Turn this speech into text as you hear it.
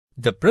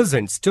The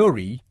present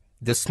story,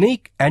 The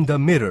Snake and the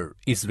Mirror,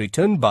 is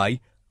written by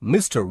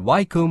Mr.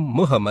 Waikum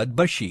Muhammad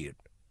Bashir.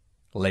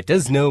 Let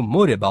us know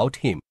more about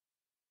him.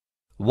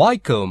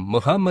 Waikum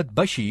Muhammad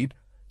Bashir,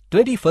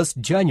 21st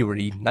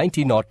January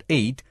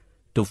 1908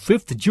 to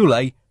 5th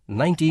July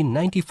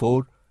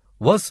 1994,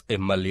 was a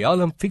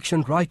Malayalam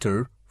fiction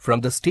writer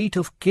from the state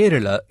of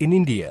Kerala in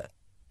India.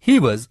 He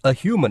was a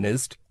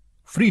humanist,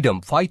 freedom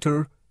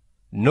fighter,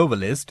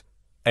 novelist,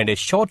 and a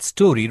short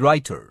story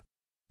writer.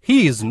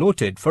 He is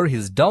noted for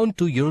his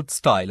down-to-earth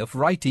style of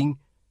writing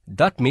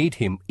that made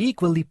him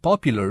equally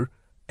popular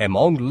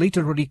among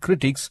literary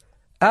critics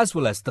as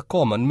well as the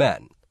common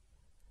man.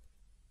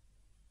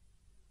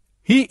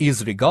 He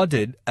is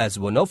regarded as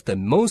one of the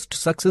most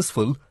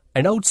successful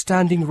and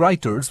outstanding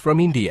writers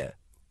from India.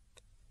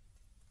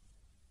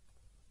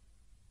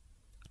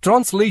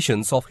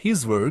 Translations of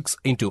his works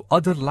into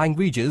other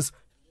languages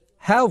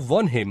have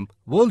won him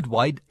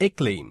worldwide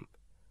acclaim.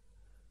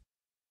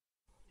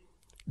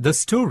 The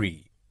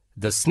story,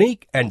 The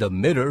Snake and the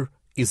Mirror,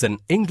 is an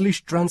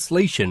English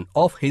translation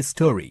of his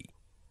story.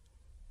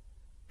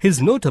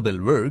 His notable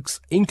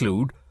works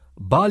include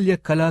Balya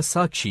Kala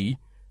Sakshi,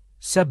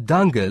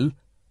 Sabdangal,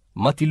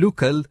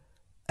 Matilukal,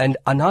 and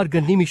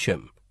Anarga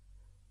Nimisham.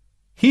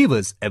 He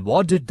was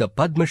awarded the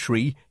Padma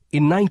Shri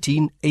in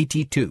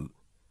 1982.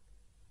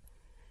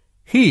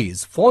 He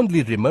is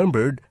fondly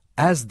remembered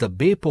as the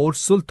Bepor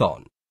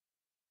Sultan.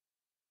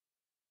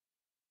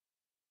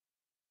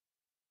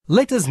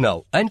 Let us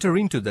now enter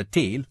into the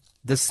tale,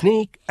 The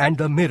Snake and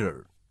the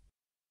Mirror.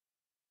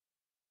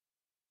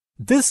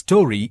 This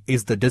story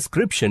is the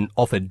description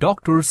of a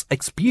doctor's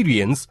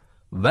experience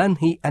when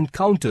he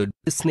encountered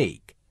a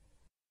snake.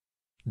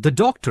 The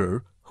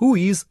doctor, who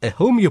is a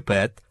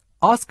homeopath,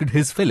 asked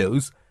his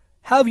fellows,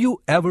 "Have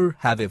you ever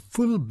had a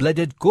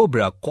full-blooded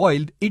cobra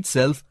coiled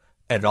itself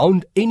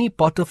around any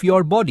part of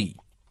your body?"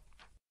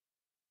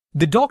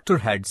 The doctor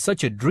had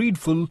such a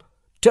dreadful,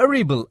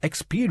 terrible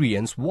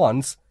experience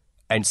once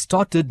and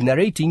started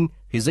narrating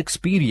his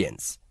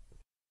experience.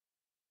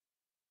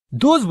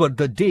 "Those were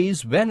the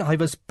days when I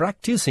was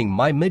practicing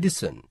my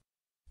medicine.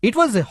 It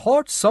was a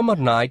hot summer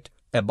night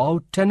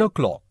about 10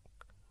 o'clock.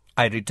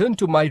 I returned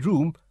to my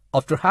room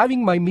after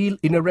having my meal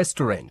in a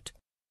restaurant.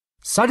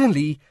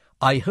 Suddenly,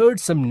 I heard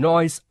some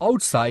noise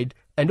outside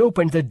and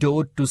opened the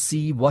door to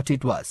see what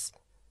it was.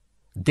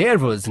 There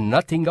was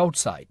nothing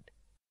outside.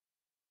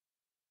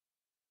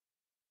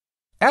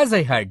 As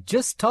I had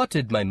just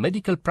started my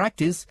medical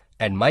practice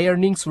and my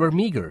earnings were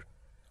meager,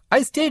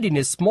 I stayed in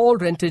a small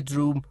rented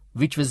room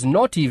which was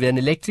not even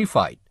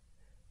electrified.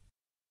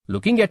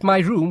 Looking at my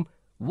room,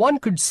 one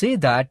could say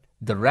that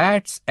the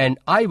rats and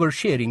I were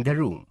sharing the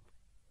room.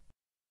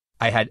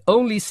 I had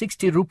only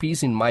 60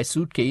 rupees in my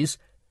suitcase,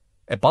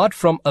 apart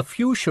from a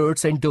few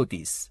shirts and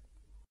dhotis.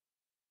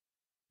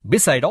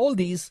 Beside all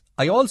these,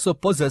 I also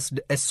possessed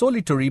a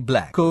solitary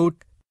black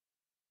coat.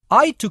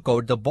 I took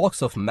out the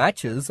box of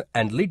matches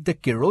and lit the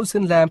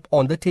kerosene lamp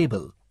on the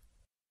table.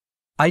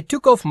 I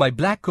took off my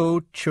black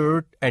coat,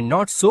 shirt, and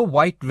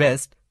not-so-white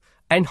vest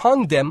and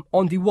hung them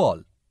on the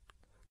wall.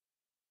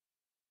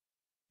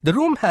 The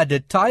room had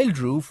a tiled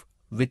roof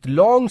with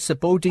long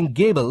supporting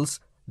gables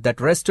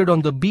that rested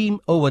on the beam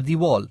over the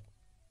wall.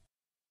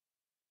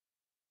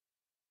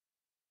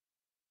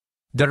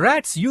 The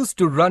rats used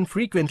to run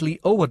frequently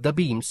over the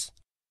beams.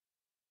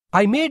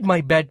 I made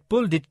my bed,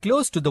 pulled it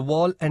close to the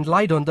wall, and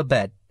lied on the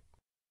bed.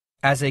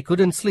 As I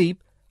couldn't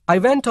sleep, I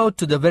went out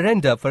to the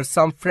veranda for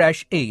some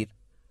fresh air,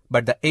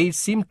 but the air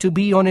seemed to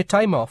be on a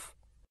time off.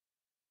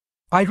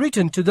 I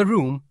returned to the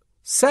room,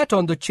 sat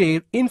on the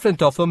chair in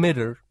front of a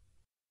mirror.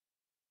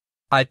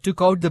 I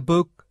took out the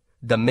book,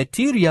 the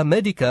Materia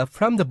Medica,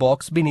 from the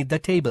box beneath the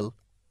table.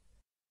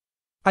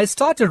 I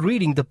started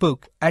reading the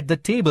book at the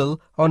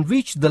table on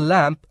which the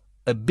lamp,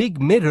 a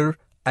big mirror,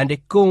 and a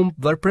comb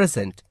were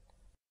present.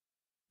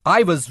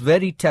 I was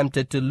very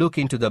tempted to look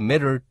into the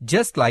mirror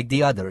just like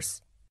the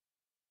others.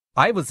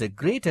 I was a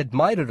great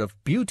admirer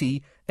of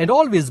beauty and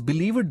always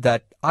believed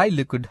that I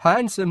looked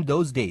handsome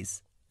those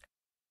days.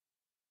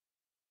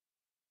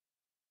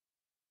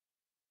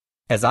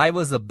 As I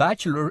was a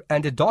bachelor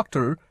and a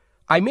doctor,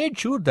 I made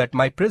sure that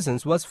my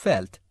presence was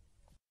felt.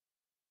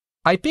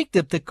 I picked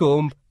up the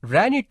comb,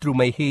 ran it through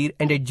my hair,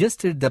 and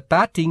adjusted the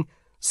parting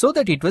so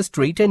that it was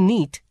straight and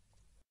neat.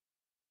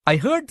 I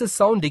heard the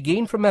sound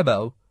again from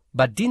above,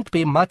 but didn't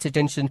pay much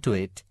attention to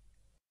it.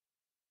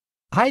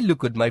 I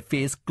looked at my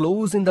face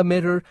close in the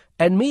mirror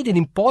and made an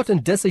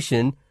important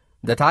decision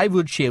that I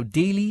would shave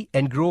daily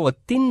and grow a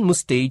thin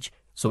mustache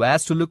so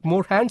as to look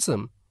more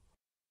handsome.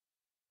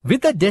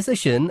 With that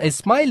decision, a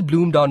smile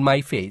bloomed on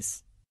my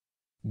face.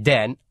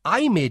 Then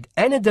I made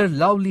another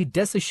lovely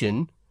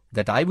decision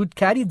that I would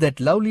carry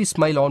that lovely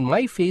smile on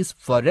my face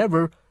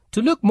forever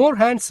to look more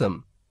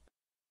handsome.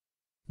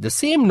 The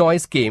same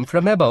noise came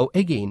from above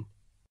again.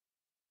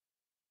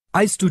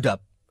 I stood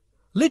up,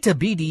 lit a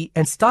bidi,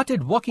 and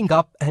started walking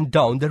up and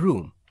down the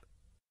room.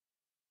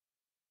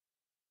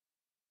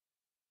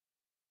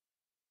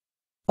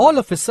 All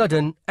of a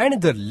sudden,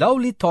 another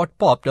lovely thought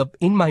popped up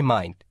in my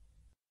mind.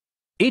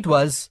 It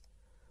was,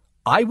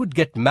 I would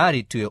get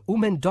married to a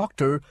woman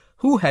doctor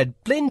who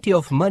had plenty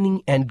of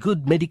money and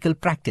good medical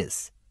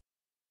practice.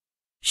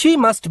 She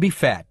must be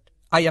fat.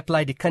 I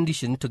applied a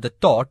condition to the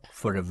thought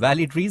for a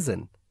valid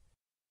reason.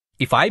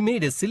 If I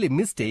made a silly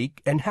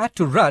mistake and had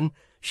to run,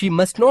 she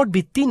must not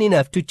be thin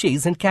enough to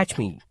chase and catch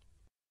me.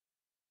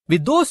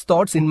 With those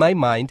thoughts in my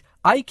mind,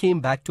 I came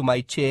back to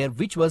my chair,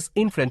 which was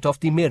in front of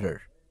the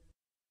mirror.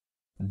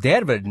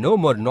 There were no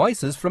more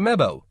noises from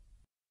above.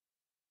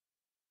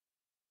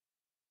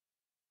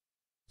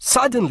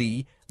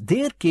 Suddenly,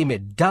 there came a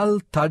dull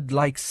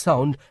thud-like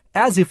sound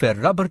as if a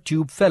rubber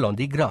tube fell on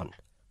the ground.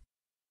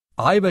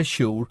 I was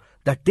sure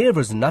that there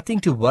was nothing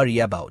to worry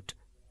about.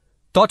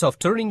 Thought of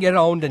turning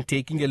around and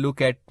taking a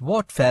look at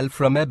what fell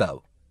from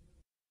above.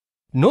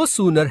 No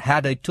sooner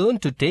had I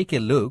turned to take a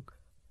look,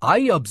 I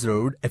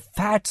observed a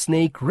fat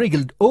snake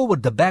wriggled over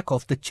the back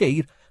of the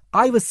chair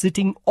I was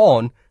sitting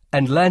on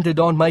and landed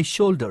on my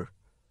shoulder.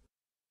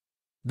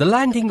 The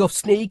landing of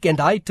snake and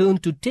I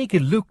turned to take a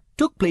look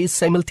took place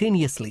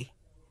simultaneously.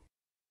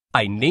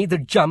 I neither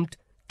jumped,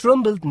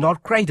 trembled, nor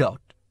cried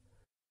out.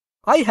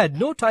 I had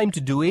no time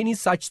to do any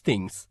such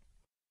things.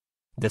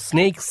 The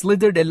snake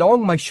slithered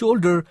along my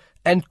shoulder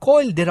and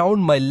coiled around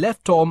my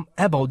left arm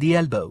above the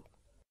elbow.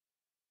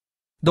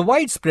 The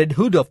widespread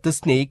hood of the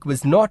snake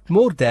was not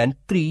more than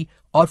 3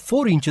 or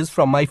 4 inches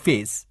from my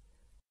face.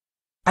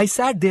 I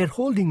sat there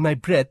holding my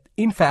breath.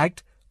 In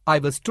fact, I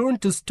was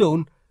turned to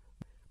stone,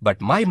 but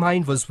my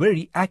mind was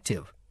very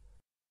active.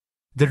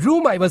 The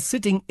room I was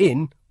sitting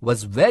in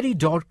was very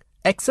dark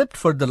except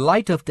for the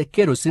light of the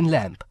kerosene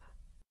lamp.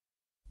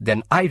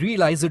 Then I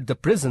realized the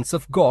presence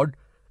of God,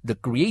 the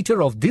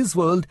creator of this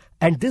world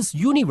and this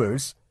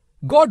universe.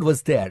 God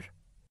was there.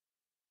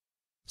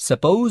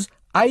 Suppose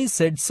I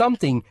said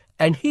something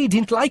and he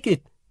didn't like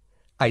it.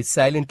 I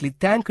silently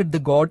thanked the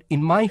God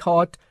in my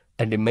heart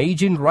and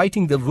imagined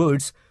writing the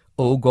words,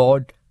 "Oh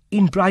God,"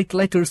 in bright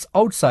letters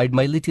outside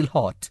my little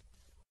heart.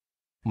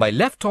 My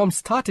left arm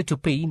started to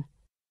pain.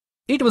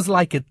 It was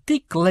like a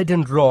thick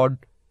leaden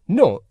rod,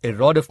 no, a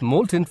rod of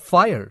molten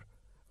fire,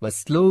 was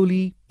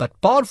slowly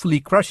but powerfully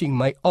crushing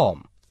my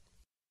arm.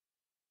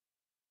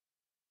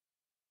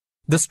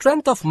 The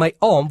strength of my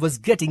arm was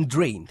getting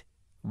drained.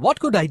 What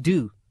could I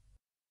do?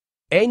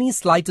 Any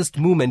slightest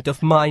movement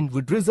of mine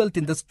would result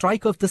in the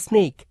strike of the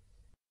snake.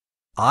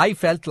 I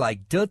felt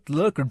like death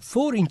lurked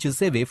 4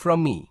 inches away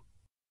from me.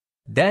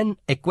 Then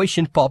a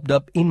question popped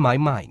up in my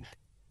mind.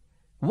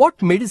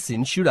 What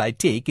medicine should I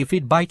take if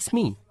it bites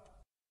me?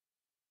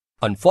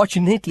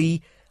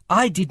 Unfortunately,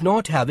 I did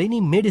not have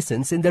any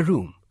medicines in the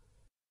room.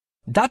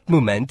 That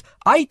moment,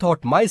 I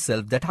thought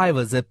myself that I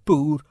was a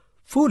poor,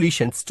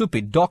 foolish and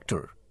stupid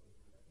doctor.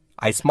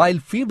 I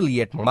smiled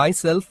feebly at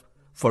myself,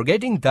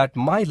 forgetting that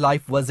my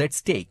life was at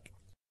stake.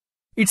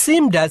 It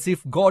seemed as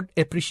if God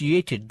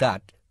appreciated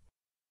that.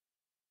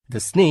 The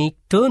snake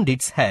turned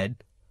its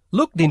head,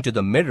 looked into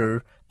the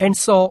mirror, and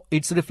saw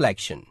its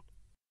reflection.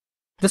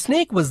 The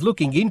snake was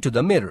looking into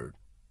the mirror.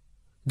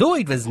 Though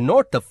it was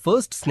not the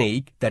first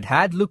snake that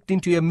had looked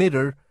into a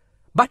mirror,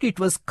 but it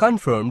was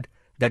confirmed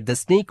that the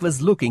snake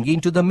was looking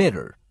into the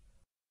mirror.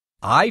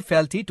 I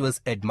felt it was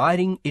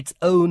admiring its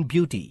own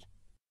beauty.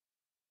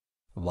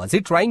 Was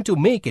it trying to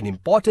make an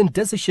important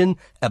decision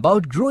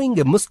about growing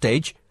a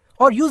mustache,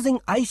 or using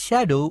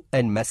eyeshadow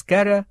and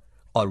mascara,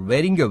 or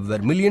wearing a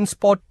vermilion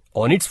spot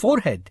on its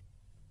forehead?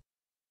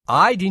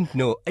 I didn't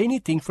know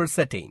anything for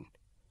certain.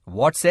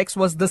 What sex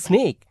was the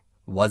snake?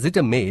 Was it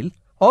a male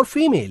or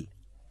female?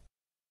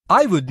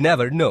 I would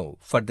never know,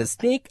 for the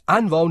snake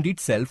unwound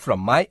itself from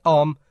my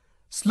arm,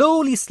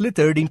 slowly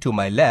slithered into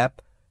my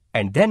lap,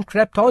 and then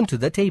crept onto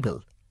the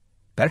table.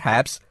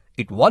 Perhaps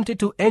it wanted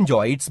to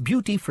enjoy its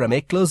beauty from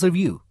a closer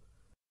view.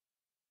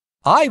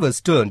 I was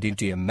turned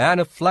into a man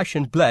of flesh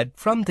and blood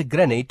from the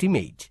granite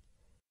image.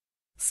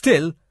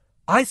 Still,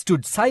 I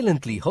stood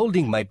silently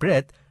holding my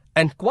breath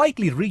and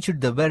quietly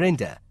reached the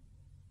veranda.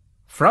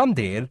 From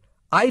there,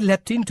 I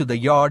leapt into the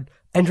yard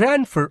and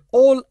ran for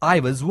all I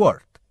was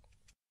worth.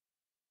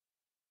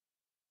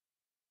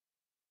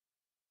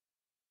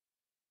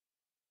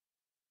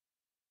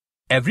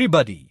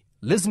 Everybody,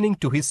 listening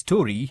to his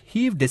story,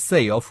 heaved a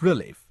sigh of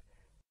relief.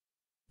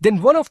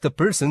 Then one of the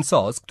persons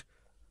asked,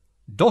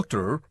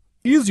 "Doctor,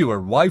 is your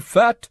wife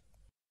fat?"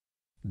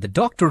 The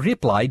doctor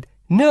replied,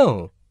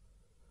 "No.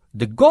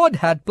 The God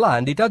had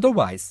planned it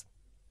otherwise.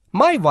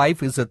 My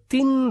wife is a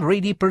thin,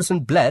 ruddy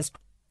person blessed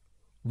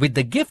with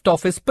the gift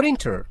of a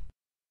sprinter."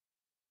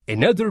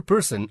 Another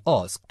person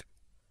asked,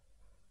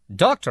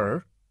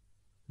 "Doctor,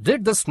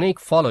 did the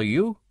snake follow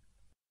you?"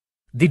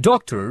 The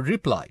doctor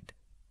replied,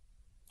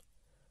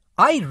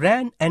 "I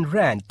ran and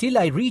ran till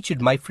I reached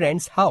my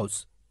friend's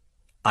house.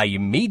 I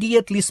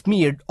immediately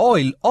smeared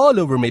oil all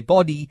over my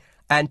body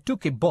and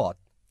took a bath.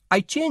 I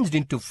changed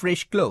into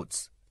fresh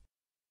clothes.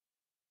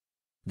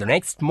 The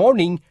next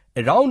morning,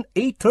 around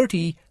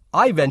 8:30,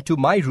 I went to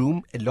my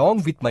room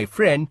along with my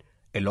friend,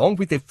 along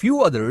with a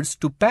few others,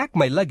 to pack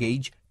my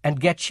luggage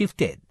and get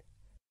shifted.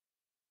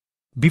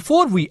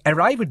 Before we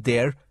arrived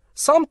there,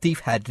 some thief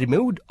had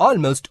removed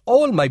almost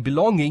all my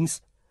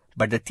belongings,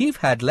 but the thief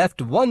had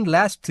left one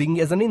last thing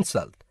as an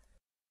insult.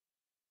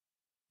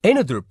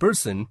 Another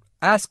person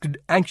asked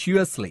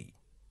anxiously,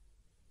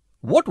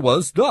 "What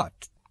was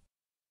that?"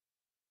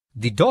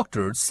 The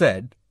doctor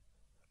said,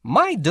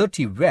 "My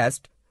dirty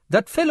vest.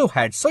 That fellow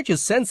had such a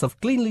sense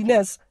of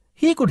cleanliness,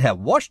 he could have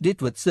washed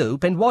it with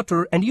soap and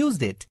water and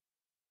used it."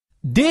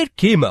 There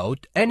came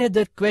out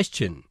another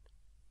question.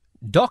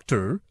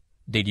 "Doctor,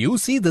 did you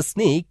see the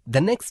snake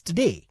the next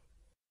day?"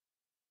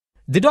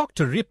 The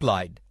doctor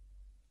replied,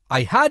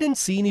 "I hadn't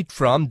seen it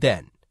from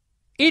then.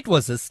 It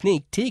was a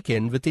snake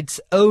taken with its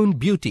own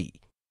beauty."